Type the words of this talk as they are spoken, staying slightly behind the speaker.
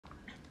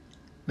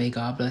may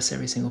God bless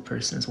every single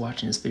person who's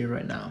watching this video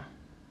right now.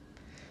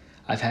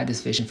 I've had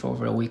this vision for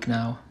over a week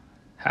now.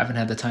 Haven't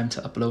had the time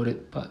to upload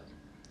it, but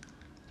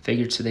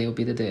figured today will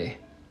be the day.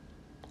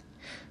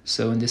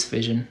 So in this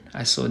vision,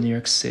 I saw New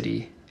York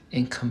City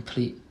in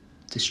complete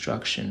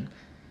destruction.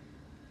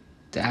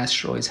 The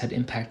asteroids had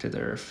impacted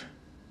the Earth.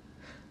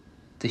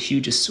 The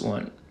hugest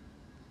one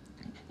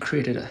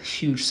created a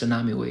huge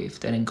tsunami wave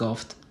that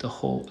engulfed the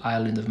whole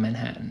island of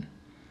Manhattan.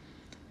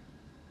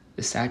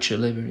 The Statue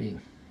of Liberty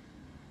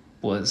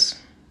was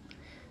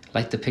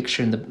like the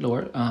picture in the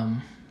lower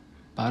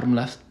bottom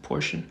left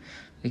portion,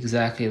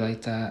 exactly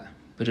like that,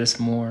 but just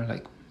more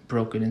like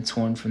broken and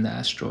torn from the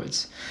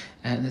asteroids.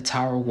 And the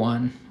Tower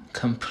 1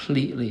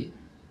 completely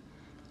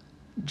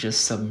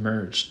just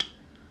submerged.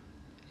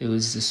 It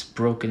was just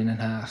broken in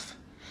half.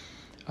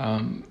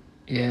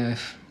 Yeah,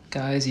 if,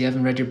 guys, you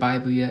haven't read your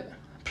Bible yet,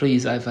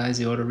 please, I advise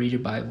you all to read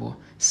your Bible.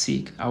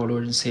 Seek our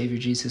Lord and Savior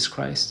Jesus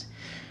Christ.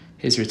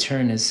 His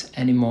return is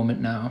any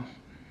moment now.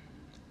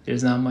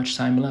 There's not much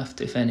time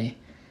left, if any.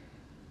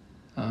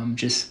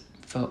 Just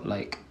felt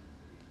like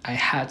I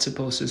had to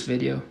post this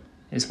video.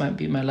 This might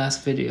be my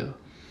last video.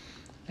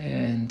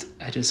 And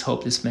I just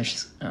hope this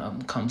message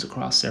comes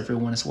across to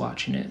everyone that's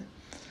watching it,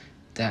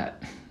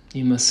 that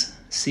you must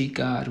seek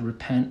God,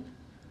 repent.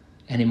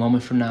 Any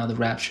moment from now, the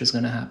rapture is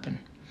going to happen.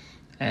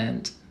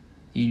 And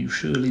you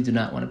surely do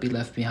not want to be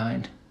left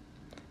behind.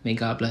 May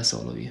God bless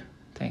all of you.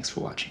 Thanks for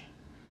watching.